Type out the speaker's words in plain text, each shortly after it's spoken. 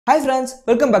Hi friends,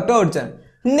 welcome back to our channel.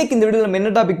 இன்னைக்கு இந்த வீடியோல நம்ம என்ன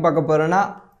டாபிக் பார்க்க போறோம்னா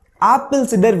ஆப்பிள்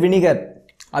சிடர் வினிகர்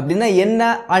அப்படினா என்ன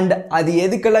and அது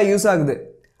எதுக்கெல்லாம் யூஸ் ஆகுது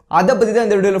அத பத்தி தான்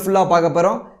இந்த வீடியோல ஃபுல்லா பார்க்க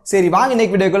போறோம். சரி வாங்க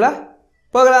இன்னைக்கு வீடியோக்குள்ள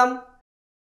போகலாம்.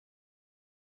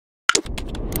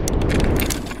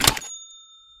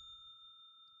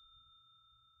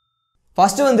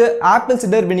 ஃபர்ஸ்ட் வந்து ஆப்பிள்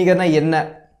சிடர் வினிகர்னா என்ன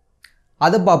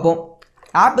அத பாப்போம்.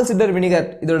 ஆப்பிள் சிடர் வினிகர்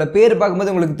இதோட பேர்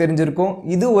பாக்கும்போது உங்களுக்கு தெரிஞ்சிருக்கும்.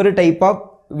 இது ஒரு டைப் ஆஃப்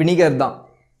வினிகர் தான்.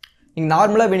 நீங்க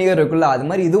நார்மலா வினிகர் இருக்குல்ல அது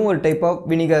மாதிரி இதுவும் ஒரு டைப் ஆஃப்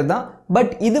வினிகர் தான்.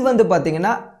 பட் இது வந்து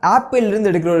பாத்தீங்கன்னா ஆப்பிள்ல இருந்து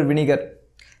எடுக்கிற ஒரு வினிகர்.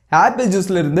 ஆப்பிள்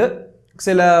ஜூஸ்ல இருந்து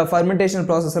சில ஃபர்மெண்டேஷன்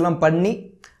process எல்லாம் பண்ணி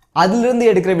அதில இருந்து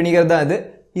எடுக்கிற வினிகர் தான் இது.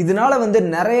 இதனால வந்து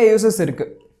நிறைய யூசஸ் இருக்கு.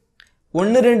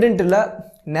 1 2 இல்ல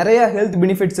நிறைய ஹெல்த்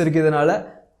பெனிஃபிட்ஸ் இருக்கு இதனால.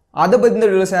 அத பத்தி இந்த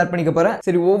வீடியோல ஷேர் பண்ணிக்க போறேன்.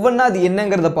 சரி ஒவ்வொண்ணா அது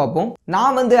என்னங்கறத பாப்போம்.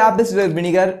 நான் வந்து ஆப்பிள் சிடர்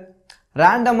வினிகர்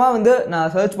ரேண்டமா வந்து நான்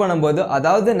சர்ச் பண்ணும்போது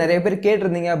அதாவது நிறைய பேர்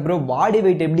கேட்டிருந்தீங்க bro பாடி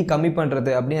weight எப்படி கம்மி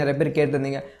பண்றது அப்படி நிறைய பேர்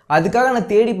கேட்டிருந்தீங்க. அதுக்காக நான்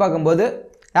தேடி பாக்கும்போது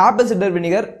ஆப்பிள் சிடர்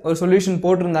வினிகர் ஒரு சொல்யூஷன்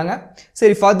போட்டுருந்தாங்க.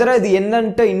 சரி ஃபர்தரா இது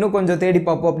என்னன்னு இன்னும் கொஞ்சம் தேடி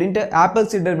பாப்போம் அப்படினு ஆப்பிள்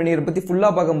சிடர் வினிகர் பத்தி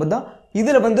ஃபுல்லா பாக்கும்போது தான்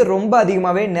இதுல வந்து ரொம்ப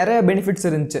அதிகமாவே நிறைய பெனிஃபிட்ஸ்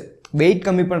இருந்துச்சு. weight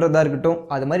கம்மி பண்றதா இருக்கட்டும்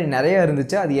அது மாதிரி நிறைய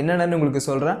இருந்துச்சு. அது என்னன்னு உங்களுக்கு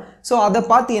சொல்றேன். சோ அத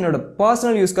பார்த்து என்னோட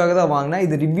पर्सनल யூஸ்க்காக தான் வாங்குனேன்.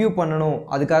 இது ரிவ்யூ பண்ணனும்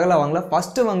அதுக்காகலாம் வாங்கல.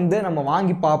 ஃபர்ஸ்ட் வந்து நம்ம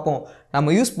வாங்கி பாப்போம்.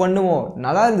 நம்ம யூஸ் பண்ணுவோம்.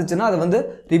 நல்லா இருந்துச்சுனா அத வந்து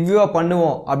ரிவ்யூவா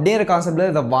பண்ணுவோம் அப்படிங்கிற கான்செப்ட்ல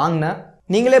இத வாங்குனேன்.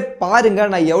 நீங்களே பாருங்க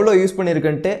நான் எவ்வளவு யூஸ்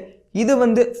பண்ணிருக்கேன்ட்டு. இது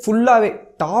வந்து ஃபுல்லாவே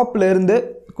டாப்ல இருந்து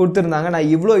கொடுத்திருந்தாங்க.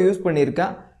 நான் இவ்ளோ யூஸ்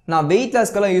பண்ணிருக்கேன். நான் weight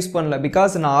lossக்கெல்லாம் யூஸ் பண்ணல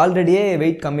because நான் ஆல்ரெடியே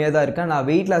weight கம்மியா தான் இருக்கேன். நான்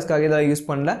weight lossக்காக இத யூஸ்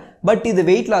பண்ணல. பட் இது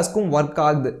weight lossக்கும் வர்க்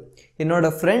ஆகுது. என்னோட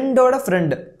ஃப்ரெண்டோட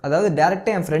ஃப்ரெண்ட் அதாவது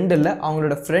டைரக்ட்டா என் ஃப்ரெண்ட் இல்ல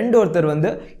அவங்களோட ஃப்ரெண்ட் ஒருத்தர் வந்து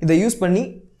இத யூஸ் பண்ணி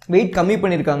weight கம்மி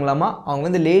பண்ணிருக்காங்களாமா. அவங்க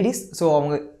வந்து லேடிஸ் சோ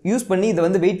அவங்க யூஸ் பண்ணி இத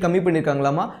வந்து weight கம்மி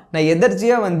பண்ணிருக்காங்களாமா. நான்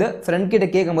எதர்ச்சியா வந்து ஃப்ரெண்ட் கிட்ட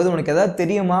கேக்கும்போது உனக்கு ஏதாவது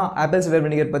தெரியுமா ஆப்பிள் சிடர்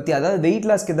வினிகர் பத்தி அதாவது weight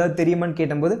lossக்கு ஏதாவது தெரியுமான்னு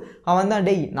கேட்டம்போது அவன் தான்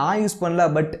டேய் நான் யூஸ் பண்ணல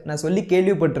பட் நான் சொல்லி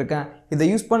கேள்விப்பட்டிருக்கேன். இத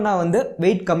யூஸ் பண்ணா வந்து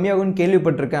weight கம்மியாகும்னு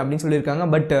கேள்விப்பட்டிருக்கேன் அப்படி சொல்லிருக்காங்க.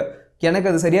 பட் எனக்கு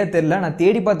அது சரியா தெரியல. நான்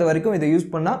தேடி பார்த்த வரைக்கும் இத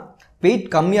யூஸ் பண்ணா weight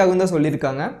கம்மியாகும் தான்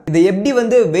சொல்லிருக்காங்க. இத எப்படி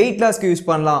வந்து weight lossக்கு யூஸ்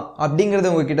பண்ணலாம் அப்படிங்கறத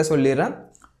உங்ககிட்ட சொல்லிறேன்.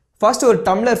 ஃபர்ஸ்ட் ஒரு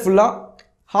டம்ளர் ஃபுல்லா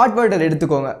ஹாட் வாட்டர்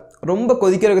எடுத்துக்கோங்க. ரொம்ப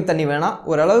கொதிக்கிற தண்ணி வேணாம்.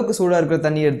 ஒரு அளவுக்கு சூடா இருக்கிற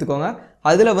தண்ணி எடுத்துக்கோங்க.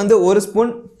 அதுல வந்து 1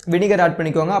 ஸ்பூன் வினிகர் ஆட்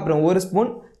பண்ணிக்கோங்க. அப்புறம் 1 ஸ்பூன்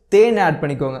தேன் ஆட்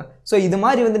பண்ணிக்கோங்க. சோ இது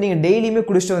மாதிரி வந்து நீங்க டெய்லியுமே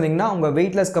குடிச்சிட்டு வந்தீங்கன்னா உங்க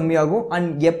weight loss கம்மியாகும்.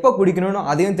 and எப்ப குடிக்கணும்னு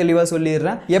அதையும் தெளிவா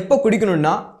சொல்லிறேன். எப்ப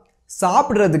குடிக்கணும்னா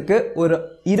சாப்பிடுறதுக்கு ஒரு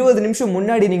 20 நிமிஷம்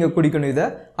முன்னாடி நீங்க குடிக்கணும் இத.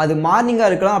 அது மார்னிங்கா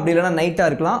இருக்கலாம் அப்படி இல்லனா நைட்டா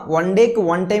இருக்கலாம். 1 டேக்கு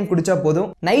 1 டைம் குடிச்சா போதும்.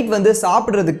 நைட் வந்து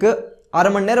சாப்பிடுறதுக்கு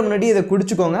அரை மணி நேரம் முன்னாடி இத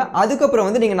குடிச்சுக்கோங்க. அதுக்கு அப்புறம்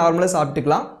வந்து நீங்க நார்மலா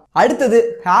சாப்பிட்டுக்கலாம். அடுத்து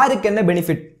ஹேருக்கு என்ன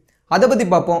பெனிஃபிட் அத பத்தி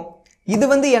பாப்போம். இது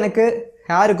வந்து எனக்கு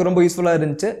ஹேருக்கு ரொம்ப யூஸ்ஃபுல்லா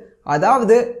இருந்துச்சு.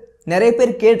 அதாவது நிறைய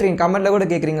பேர் கேட்றீங்க கமெண்ட்ல கூட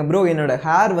கேக்குறீங்க bro என்னோட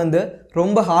ஹேர் வந்து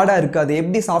ரொம்ப ஹார்டா இருக்கு அது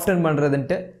எப்படி சாஃப்டன்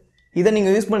பண்றதுன்னு. இத நீங்க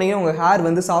யூஸ் பண்ணீங்கன்னா உங்க ஹேர்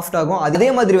வந்து சாஃப்ட் ஆகும். அதே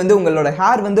மாதிரி வந்து உங்களோட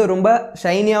ஹேர் வந்து ரொம்ப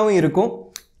ஷைனியாவும் இருக்கும்.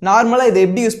 நார்மலா இத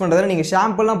எப்படி யூஸ் பண்றதுன்னா நீங்க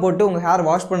ஷாம்பு எல்லாம் போட்டு உங்க ஹேர்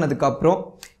வாஷ் பண்ணதுக்கு அப்புறம்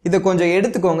இத கொஞ்சம்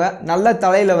எடுத்துக்கோங்க. நல்ல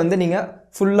தலையில வந்து நீங்க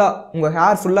ஃபுல்லா உங்க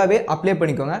ஹேர் ஃபுல்லாவே அப்ளை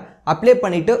பண்ணிக்கோங்க. அப்ளை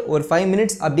பண்ணிட்டு ஒரு 5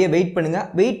 மினிட்ஸ் அப்படியே வெயிட் பண்ணுங்க.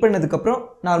 வெயிட் பண்ணதுக்கு அப்புறம்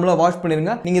நார்மலா வாஷ்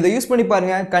பண்ணிருங்க. நீங்க இத யூஸ் பண்ணி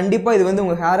பாருங்க. கண்டிப்பா இது வந்து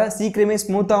உங்க ஹேரை சீக்கிரமே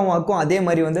ஸ்மூத்தாவும் ஆக்கும். அதே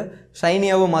மாதிரி வந்து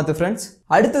ஷைனியாவும் மாத்து फ्रेंड्स.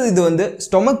 அடுத்து இது வந்து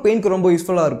ஸ்டொமக் பெயின்க்கு ரொம்ப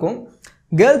யூஸ்ஃபுல்லா இருக்கும்.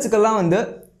 கேர்ள்ஸ்க்கெல்லாம் வந்து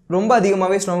ரொம்ப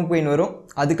அதிகமாவே ஸ்டொமக் பெயின் வரும்.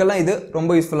 அதுக்கெல்லாம் இது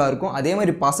ரொம்ப யூஸ்ஃபுல்லா இருக்கும். அதே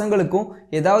மாதிரி பசங்களுக்கும்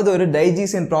ஏதாவது ஒரு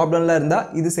டைஜஷன் ப்ராப்ளம்ல இருந்தா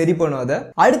இது சரி பண்ணும் அத.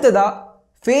 அடுத்ததா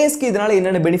ஃபேஸ்க்கு இதனால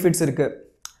என்னென்ன பெனிஃபிட்ஸ் இருக்கு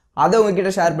அத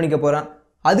உங்ககிட்ட ஷேர் பண்ணிக்க போறேன்.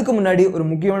 அதுக்கு முன்னாடி ஒரு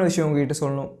முக்கியமான விஷயம் உங்ககிட்ட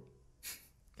சொல்லணும்.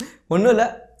 ஒண்ணும் இல்ல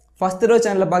ஃபர்ஸ்ட் தடவை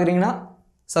சேனலை பாக்குறீங்கன்னா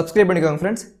சப்ஸ்கிரைப் பண்ணிக்கோங்க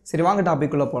फ्रेंड्स. சரி வாங்க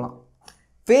டாபிக் குள்ள போலாம்.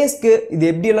 ஃபேஸ்க்கு இது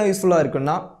எப்படி எல்லாம் யூஸ்ஃபுல்லா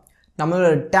இருக்குன்னா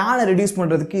நம்மளோட டேனை ரெடியூஸ்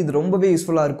பண்றதுக்கு இது ரொம்பவே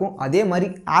யூஸ்ஃபுல்லா இருக்கும். அதே மாதிரி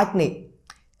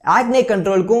ஆக்னே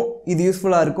கண்ட்ரோலுக்கும் இது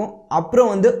யூஸ்ஃபுல்லா இருக்கும். அப்புறம்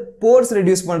வந்து போர்ஸ்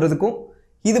ரெடியூஸ் பண்றதுக்கும்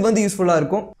இது வந்து யூஸ்ஃபுல்லா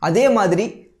இருக்கும். அதே மாதிரி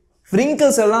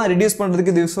wrinkles எல்லாம் ரெடியூஸ்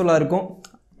பண்றதுக்கு இது யூஸ்ஃபுல்லா இருக்கும்.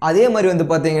 அதே மாதிரி வந்து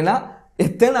பாத்தீங்கன்னா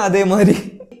அதே மாதிரி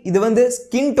இது வந்து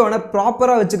ஸ்கின் டோனை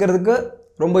ப்ராப்பரா வச்சுக்கிறதுக்கு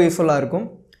ரொம்ப யூஸ்ஃபுல்லா இருக்கும்.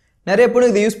 நிறைய பேர்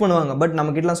இதை யூஸ் பண்ணுவாங்க பட் நம்ம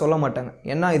கிட்டலாம் சொல்ல மாட்டாங்க.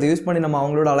 ஏன்னா இதை யூஸ் பண்ணி நம்ம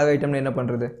அவங்களோட அழகு ஐட்டம்னு என்ன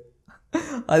பண்றது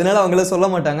அதனால அவங்கள சொல்ல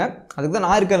மாட்டாங்க. அதுக்கு தான்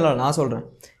நான் இருக்கேன்ல நான் சொல்றேன்.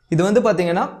 இது வந்து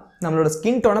பாத்தீங்கன்னா நம்மளோட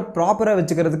ஸ்கின் டோனை ப்ராப்பரா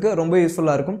வச்சுக்கிறதுக்கு ரொம்ப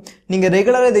யூஸ்ஃபுல்லா இருக்கும். நீங்க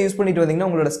ரெகுலரா இதை யூஸ் பண்ணிட்டு வந்தீங்கன்னா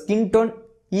உங்களோட ஸ்கின் டோன்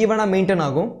ஈவனா மெயின்டைன்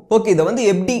ஆகும். ஓகே இதை வந்து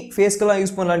எப்படி ஃபேஸ்க்கெல்லாம்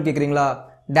யூஸ் பண்ணலாம்னு கேக்குறீங்களா?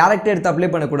 டைரக்டா எடுத்து அப்ளை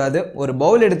பண்ணக்கூடாது. ஒரு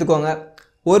பவுல் எடுத்துக்கோங்க.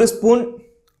 1 ஸ்பூன்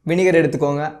வினிகர்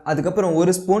எடுத்துக்கோங்க. அதுக்கப்புறம்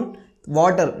 1 ஸ்பூன்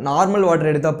வாட்டர் நார்மல் வாட்டர்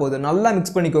எடுத்தால் போதும், நல்லா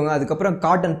மிக்ஸ் பண்ணிக்கோங்க. அதுக்கப்புறம்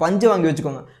காட்டன் பஞ்சு வாங்கி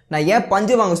வச்சுக்கோங்க. நான் ஏன்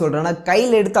பஞ்சு வாங்க சொல்கிறேன்னா,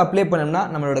 கையில் எடுத்து அப்ளை பண்ணோம்னா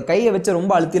நம்மளோட கையை வச்சு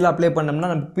ரொம்ப அழுத்திலாம் அப்ளை பண்ணோம்னா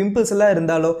நம்ம பிம்பிள்ஸ் எல்லாம்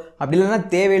இருந்தாலோ அப்படி இல்லைன்னா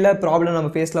தேவையில்லை ப்ராப்ளம்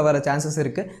நம்ம ஃபேஸில் வர சான்சஸ்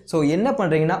இருக்குது. ஸோ என்ன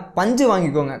பண்ணுறீங்கன்னா பஞ்சு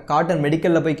வாங்கிக்கோங்க. காட்டன்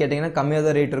மெடிக்கலில் போய் கேட்டிங்கன்னா கம்மியாக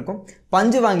தான் ரேட் இருக்கும்.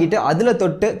 பஞ்சு வாங்கிட்டு அதில்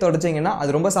தொடச்சிங்கன்னா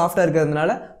அது ரொம்ப சாஃப்டாக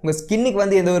இருக்கிறதுனால உங்கள் ஸ்கின்னுக்கு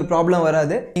வந்து எந்த ஒரு ப்ராப்ளம்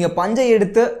வராது. நீங்கள் பஞ்சை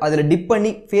எடுத்து அதில் டிப்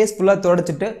பண்ணி ஃபேஸ் ஃபுல்லாக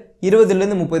தொடச்சிட்டு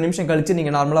 20லேருந்து 30 நிமிஷம் கழிச்சு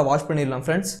நீங்கள் நார்மலாக வாஷ் பண்ணிடலாம்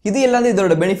ஃப்ரெண்ட்ஸ். இது எல்லாம்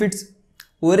இதோட பெனிஃபிட்ஸ்.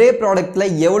 ஒரே ப்ராடக்ட்டில்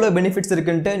எவ்வளோ பெனிஃபிட்ஸ்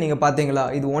இருக்குன்ட்டு நீங்கள் பார்த்தீங்களா?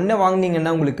 இது ஒன்றை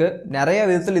வாங்கினீங்கன்னா உங்களுக்கு நிறைய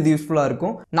விதத்தில் இது யூஸ்ஃபுல்லாக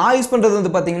இருக்கும். நான் யூஸ் பண்ணுறது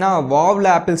வந்து பார்த்தீங்கன்னா வாவ்ல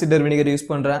ஆப்பிள் சிடர் வினிகர் யூஸ்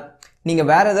பண்ணுறேன். நீங்கள்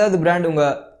வேறு ஏதாவது பிராண்ட்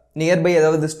உங்கள் நியர்பை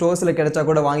ஏதாவது ஸ்டோர்ஸில் கிடைச்சா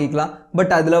கூட வாங்கிக்கலாம்.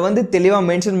 பட் அதில் வந்து தெளிவாக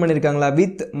மென்ஷன் பண்ணியிருக்காங்களா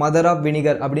வித் மதர் ஆஃப்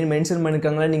வினிகர் அப்படின்னு மென்ஷன்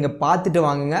பண்ணியிருக்காங்களா, நீங்கள் பார்த்துட்டு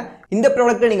வாங்குங்க. இந்த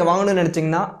ப்ராடக்ட்டை நீங்கள் வாங்கணும்னு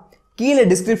நினச்சிங்கன்னா கீழே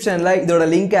டிஸ்கிரிப்ஷனில் இதோட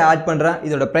லிங்க்கை ஆட் பண்ணுறேன்.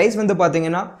 இதோட ப்ரைஸ் வந்து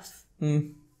பார்த்தீங்கன்னா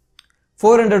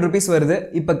 400 rupees வருது.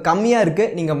 இப்போ கம்மியாக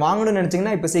இருக்குது. நீங்கள் வாங்கணும்னு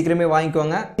நினச்சிங்கன்னா இப்போ சீக்கிரமே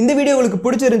வாங்கிக்கோங்க. இந்த வீடியோ உங்களுக்கு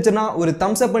பிடிச்சிருந்துச்சுன்னா ஒரு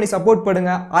தம்ஸ் அப் பண்ணி சப்போர்ட்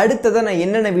பண்ணுங்கள். அடுத்ததான் நான்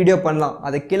என்னென்ன வீடியோ பண்ணலாம்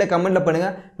அதை கீழே கமெண்ட்டில்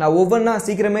பண்ணுங்கள். நான் ஒவ்வொன்றா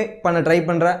சீக்கிரமே பண்ண ட்ரை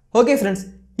பண்ணுறேன். ஓகே ஃப்ரெண்ட்ஸ்,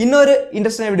 இன்னொரு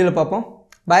இன்ட்ரெஸ்டிங்கான வீடியோவில் பார்ப்போம்.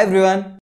 By everyone.